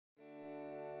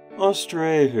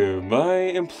Austraeoh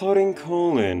by Imploding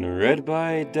Colon, read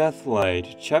by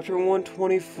Deathlight, Chapter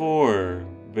 124,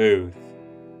 Booth.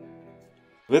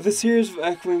 With a series of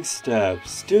echoing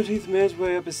steps, Steelteeth made his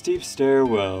way up a steep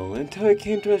stairwell until he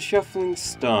came to a shuffling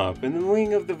stop in the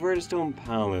wing of the Verdestone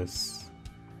Palace,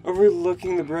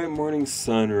 overlooking the bright morning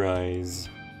sunrise.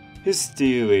 His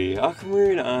steely,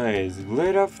 aquamarine eyes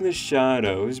glared out from the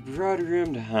shadow of his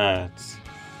broad-rimmed hat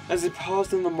as he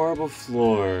paused on the marble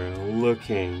floor,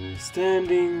 looking,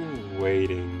 standing,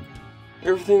 waiting.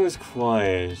 Everything was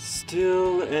quiet,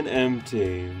 still and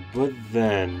empty, but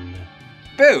then...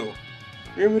 Boo!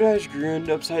 Rainbow Dash grinned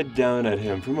upside down at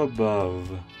him from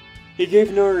above. He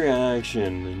gave no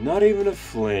reaction, not even a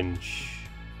flinch.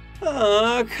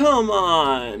 Ah, come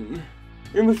on!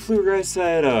 Rainbow flew right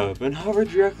side up and hovered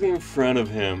directly in front of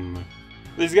him.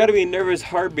 There's gotta be a nervous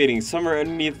heart beating somewhere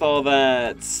underneath all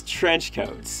that trench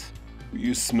coats.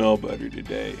 You smell better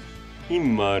today, he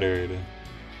muttered.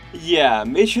 Yeah,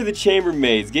 made sure the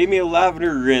chambermaids gave me a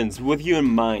lavender rinse with you in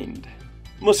mind.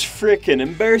 Most frickin'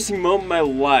 embarrassing moment of my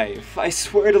life, I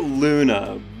swear to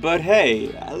Luna, but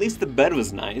hey, at least the bed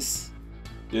was nice.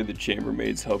 Did the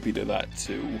chambermaids help you to that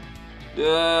too?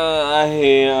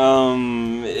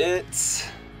 It's...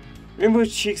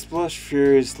 Rainbow's cheeks blushed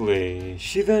furiously.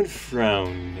 She then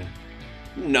frowned.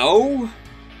 No?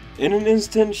 In an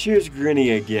instant, she was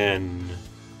grinny again.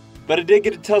 But I did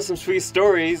get to tell some sweet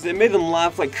stories. It made them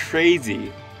laugh like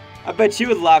crazy. I bet you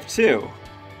would laugh too.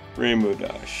 Rainbow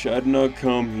Dash, I did not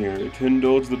come here to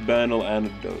indulge the banal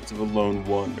anecdotes of a lone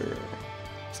wanderer.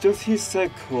 Steelteeth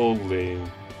said coldly.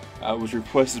 I was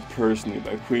requested personally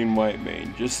by Queen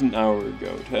Whitemane just an hour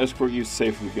ago to escort you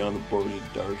safely beyond the borders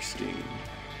of Darkstein.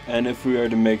 And if we are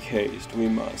to make haste, we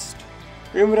must.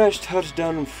 Rainbow Dash touched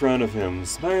down in front of him,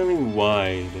 smiling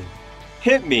wide.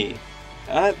 Hit me!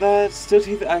 At that,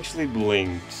 Steelteeth actually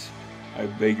blinked. I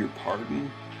beg your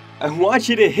pardon? I want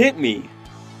you to hit me!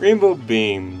 Rainbow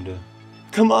beamed.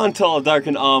 Come on, tall, dark,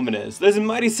 and ominous. There's a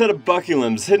mighty set of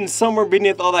bucculums hidden somewhere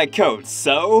beneath all that coat,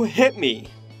 so hit me!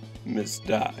 Miss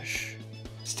Dash.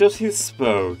 Steelteeth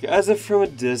spoke, as if from a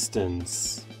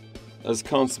distance. As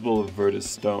Constable of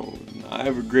Verdestone, I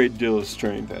have a great deal of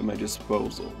strength at my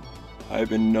disposal. I have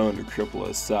been known to cripple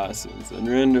assassins and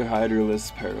render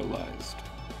Hydralisks paralyzed.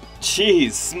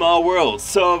 Jeez, small world,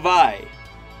 so have I!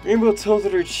 Rainbow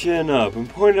tilted her chin up and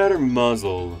pointed at her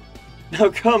muzzle.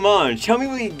 Now come on, show me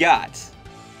what you got!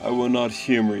 I will not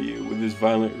humor you with this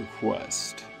violent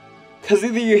request. Cause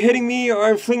either you're hitting me or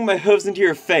I'm flinging my hooves into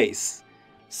your face.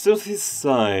 Steelteeth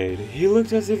sighed. He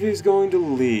looked as if he was going to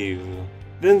leave.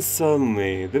 Then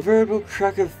suddenly, the veritable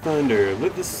crack of thunder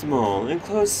lit the small,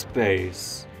 enclosed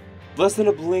space. Less than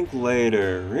a blink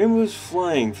later, Rainbow was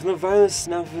flying from the violent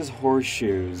snap of his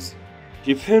horseshoes.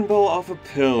 He pinballed off a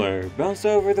pillar, bounced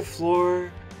over the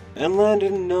floor, and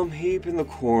landed in a numb heap in the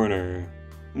corner.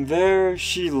 There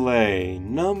she lay,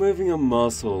 not moving a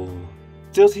muscle.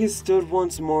 Steelteeth stood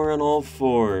once more on all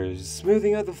fours,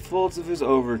 smoothing out the folds of his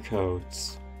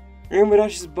overcoat. Rainbow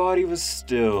Dash's body was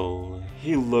still.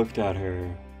 He looked at her.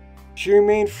 She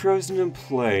remained frozen in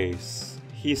place.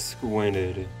 He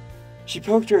squinted. She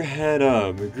poked her head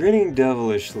up, grinning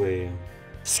devilishly.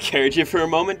 Scared you for a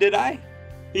moment, did I?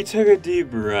 He took a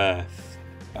deep breath.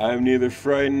 I am neither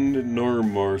frightened nor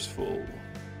remorseful.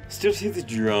 Steelteeth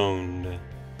droned.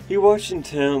 He watched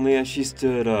intently as she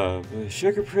stood up,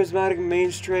 shook her prismatic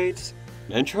mane straight,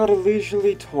 and trotted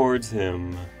leisurely towards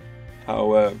him.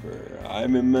 However,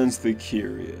 I'm immensely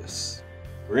curious.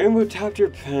 Rainbow tapped her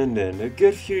pendant a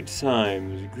good few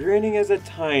times, grinning as a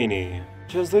tiny,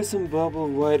 translucent bubble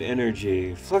of white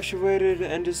energy fluctuated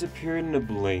and disappeared in a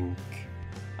blink.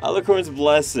 Alicorn's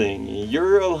blessing,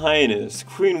 Your Royal Highness,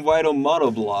 Queen White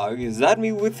Monoblog, zapped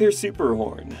me with her super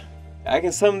horn. I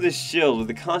can summon this shield with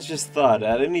a conscious thought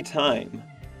at any time.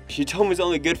 She told me it's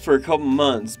only good for a couple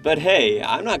months, but hey,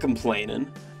 I'm not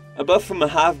complaining. A buff from a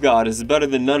half-god is better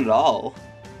than none at all.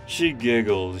 She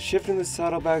giggled, shifting the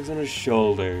saddlebags on her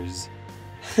shoulders.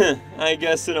 I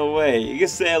guess in a way, you could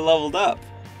say I leveled up.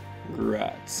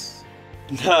 Grats.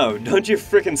 No, don't you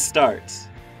frickin' start.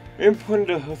 Rain pointed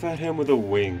a hoof at him with a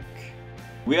wink.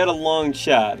 We had a long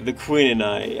chat, the Queen and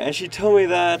I, and she told me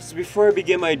that, before I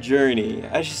began my journey,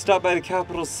 I should stop by the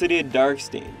capital city of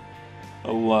Darkstein.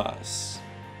 Alas.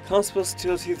 Constable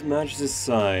Steelteeth matched his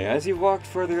sigh as he walked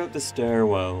further up the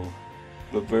stairwell.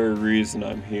 The very reason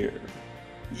I'm here.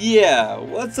 Yeah,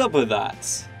 what's up with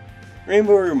that?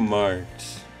 Rainbow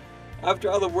remarked.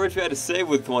 After all the words we had to say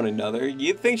with one another,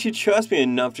 you'd think she'd trust me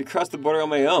enough to cross the border on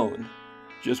my own.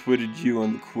 Just what did you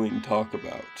and the Queen talk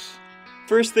about?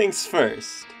 First things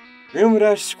first. Rainbow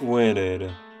Dash squinted.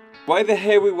 Why the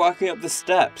hell are we walking up the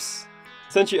steps?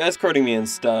 Since you're escorting me and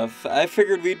stuff, I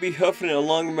figured we'd be hoofing it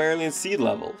along Maryland sea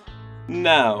level.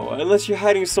 Now, unless you're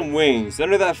hiding some wings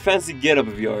under that fancy getup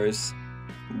of yours.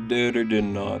 Did or did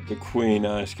not the Queen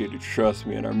ask you to trust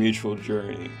me on our mutual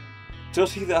journey?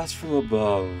 Tilty asked from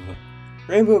above.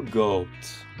 Rainbow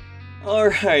gulped.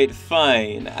 Alright,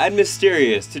 fine. Add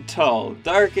mysterious to tall,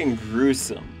 dark, and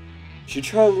gruesome. She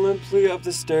trod limply up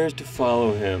the stairs to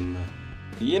follow him.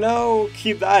 You know,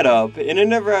 keep that up, and I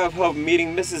never have hope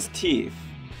meeting Mrs. Teeth,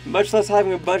 much less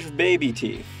having a bunch of baby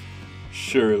teeth.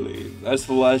 Surely, that's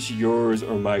the last yours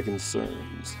or my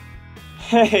concerns.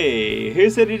 Hey, who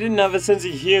said he didn't have a sense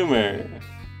of humor?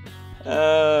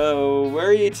 Where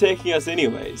are you taking us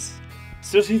anyways?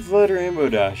 Tilty led Rainbow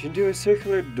Dash into a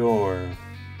circular door.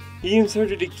 He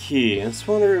inserted a key and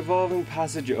swung the revolving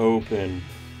passage open.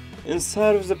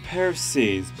 Inside was a pair of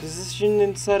seats, positioned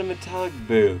inside a metallic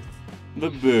booth. The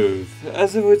booth,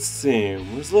 as it would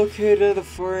seem, was located at the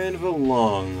far end of a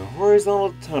long,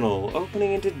 horizontal tunnel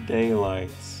opening into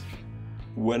daylight.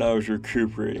 When I was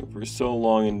recuperating for so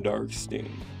long in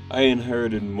Darkstein, I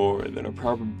inherited more than a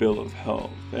proper bill of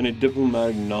health and a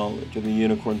diplomatic knowledge of the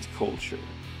unicorn's culture.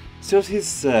 So he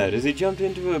said as he jumped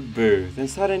into a booth and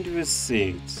sat into his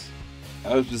seat.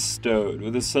 I was bestowed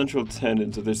with the central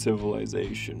tenets of their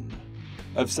civilization.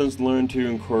 I've since learned to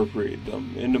incorporate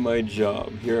them into my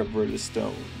job here at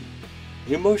Vertistone.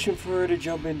 He motioned for her to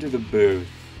jump into the booth.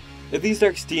 If these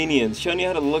Darksteinians showed you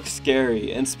how to look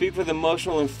scary and speak with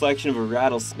emotional inflection of a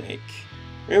rattlesnake.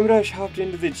 Rainbow Dash hopped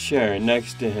into the chair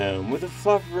next to him with a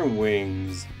flap of her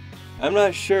wings. I'm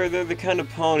not sure they're the kind of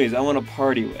ponies I want to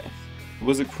party with.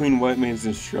 Was it Queen Whitemane's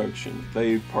instruction that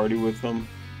you party with them?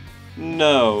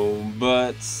 No,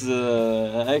 but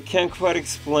I can't quite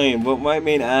explain what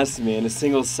Whitemane asked me in a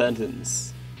single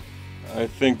sentence. I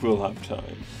think we'll have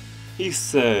time, he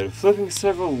said, flipping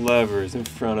several levers in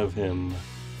front of him.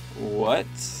 What?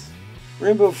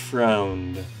 Rainbow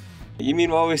frowned. You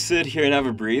mean while we sit here and have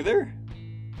a breather?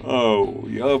 Oh,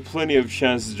 you'll have plenty of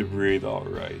chances to breathe,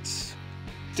 alright.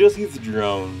 Steelteeth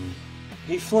droned.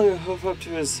 He flung a hoof up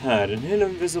to his head and hit an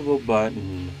invisible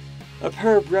button. A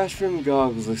pair of brush-rimmed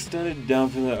goggles extended down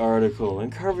from the article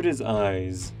and covered his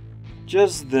eyes.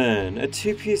 Just then, a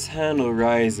two-piece handle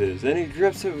rises and he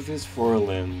grips it with his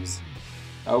forelimbs.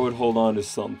 I would hold on to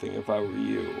something if I were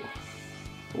you.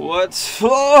 What?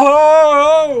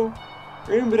 Oh!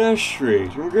 Rainbow Dash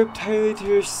shrieked and gripped tightly to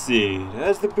her seat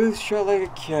as the booth shot like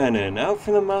a cannon out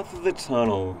from the mouth of the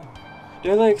tunnel.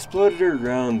 Daylight exploded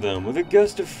around them with a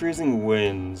gust of freezing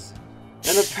winds,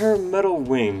 and a pair of metal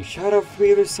wings shot out from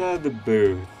either side of the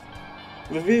booth.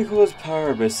 The vehicle was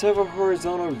powered by several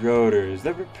horizontal rotors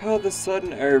that propelled the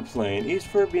sudden airplane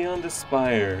eastward beyond the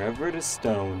spire of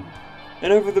Vertistone,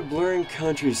 and over the blurring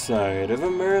countryside of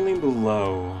Maryland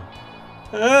below.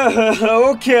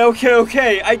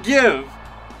 Okay, I give!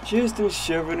 She hissed and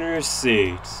shivered in her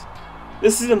seat.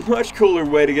 This is a much cooler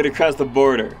way to get across the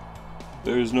border.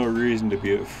 There's no reason to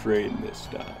be afraid, Miss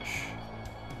Dash,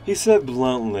 he said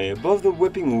bluntly above the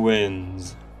whipping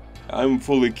winds. I'm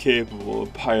fully capable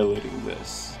of piloting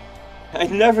this. I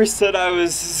never said I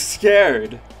was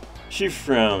scared. She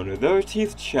frowned, though her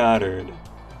teeth chattered.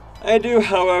 I do,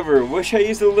 however, wish I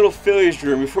used a little Philly's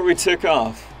room before we took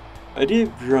off. A deep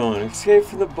groan escaped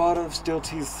from the bottom of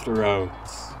Steelteeth's throat.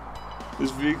 This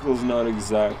vehicle is not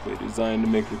exactly designed to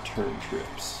make return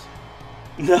trips.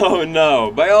 No,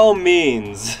 by all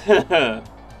means.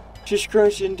 She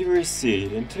scrunched into her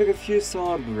seat and took a few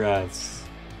solid breaths.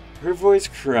 Her voice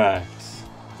cracked.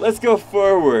 Let's go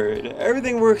forward.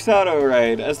 Everything works out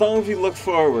alright as long as we look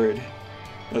forward.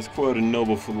 That's quite a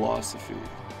noble philosophy.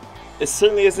 It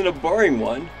certainly isn't a boring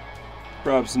one.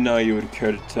 Perhaps now you would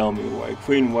care to tell me why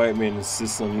Queen Whitemane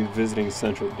insists on you visiting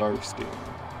Central Darkstein.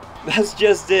 That's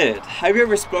just it. Have you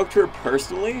ever spoke to her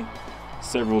personally?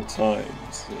 Several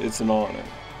times. It's an honor.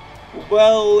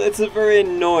 Well, it's a very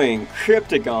annoying,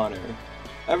 cryptic honor.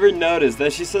 Ever notice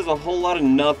that she says a whole lot of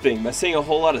nothing by saying a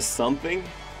whole lot of something?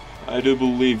 I do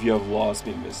believe you have lost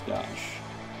me, Miss Dash.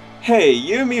 Hey,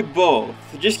 you and me both.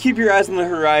 Just keep your eyes on the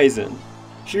horizon.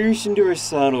 She reached into her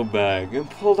saddlebag and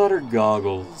pulled out her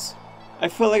goggles. I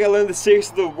felt like I learned the secrets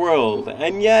of the world,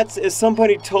 and yet, if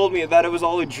somebody told me that it was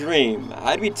all a dream,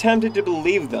 I'd be tempted to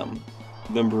believe them.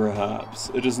 Then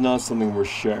perhaps it is not something worth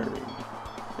sharing.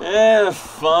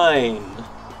 Fine.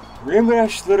 Rainbow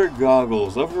Dash slid her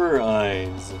goggles over her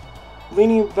eyes.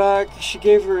 Leaning back, she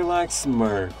gave a relaxed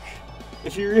smirk.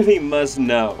 If you really must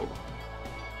know,